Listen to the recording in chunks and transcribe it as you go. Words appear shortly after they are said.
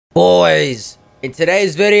Boys, in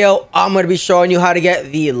today's video, I'm going to be showing you how to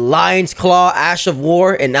get the Lion's Claw Ash of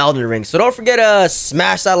War in Elden Ring. So don't forget to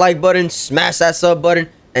smash that like button, smash that sub button,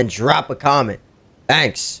 and drop a comment.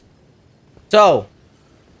 Thanks. So,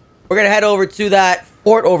 we're going to head over to that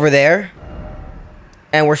fort over there.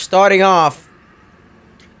 And we're starting off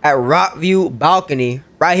at Rockview Balcony,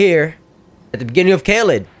 right here, at the beginning of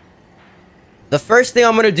Caelid. The first thing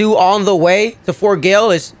I'm going to do on the way to Fort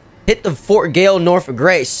Gale is hit the Fort Gale North of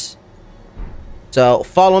Grace. So,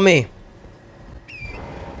 follow me.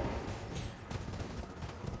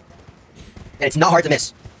 And it's not hard to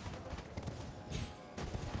miss.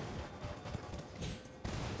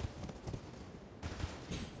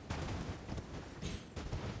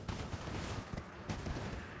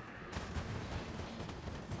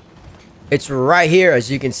 It's right here,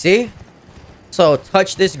 as you can see. So,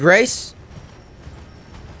 touch this grace,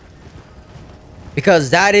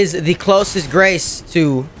 because that is the closest grace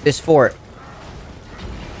to this fort.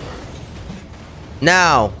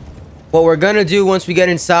 Now, what we're gonna do once we get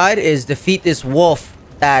inside is defeat this wolf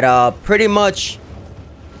that pretty much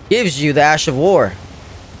gives you the Ash of War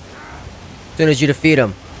as soon as you defeat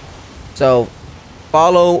him. So,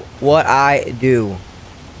 follow what I do.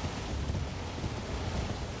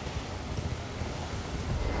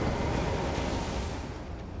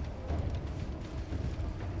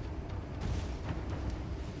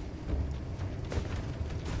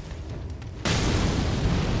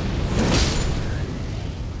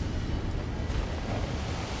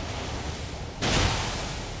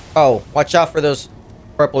 Oh, watch out for those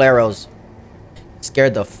purple arrows.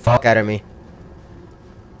 Scared the fuck out of me.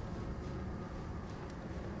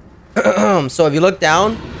 So if you look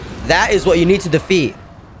down, that is what you need to defeat.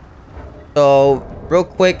 So, real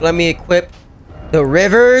quick, let me equip the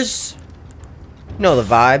rivers. You know the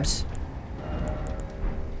vibes.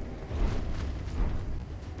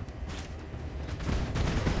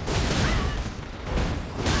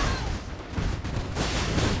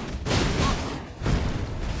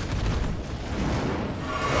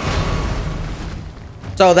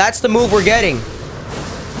 So that's the move we're getting.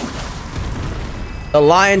 The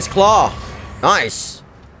Lion's Claw. Nice.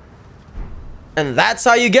 And that's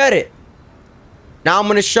how you get it. Now I'm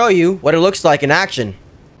going to show you what it looks like in action.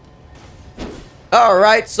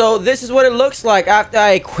 Alright, so this is what it looks like after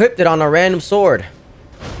I equipped it on a random sword.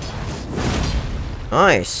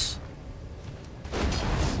 Nice.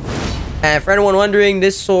 And for anyone wondering,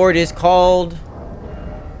 this sword is called...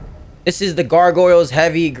 This is the Gargoyle's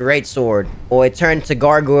Heavy Greatsword. Well, it turned to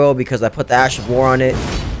Gargoyle because I put the Ash of War on it.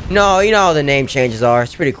 No, you know how the name changes are.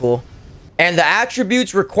 It's pretty cool. And the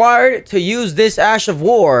attributes required to use this Ash of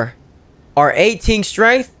War are 18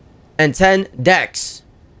 Strength and 10 Dex.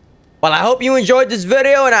 Well, I hope you enjoyed this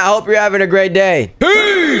video, and I hope you're having a great day.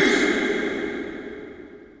 Peace!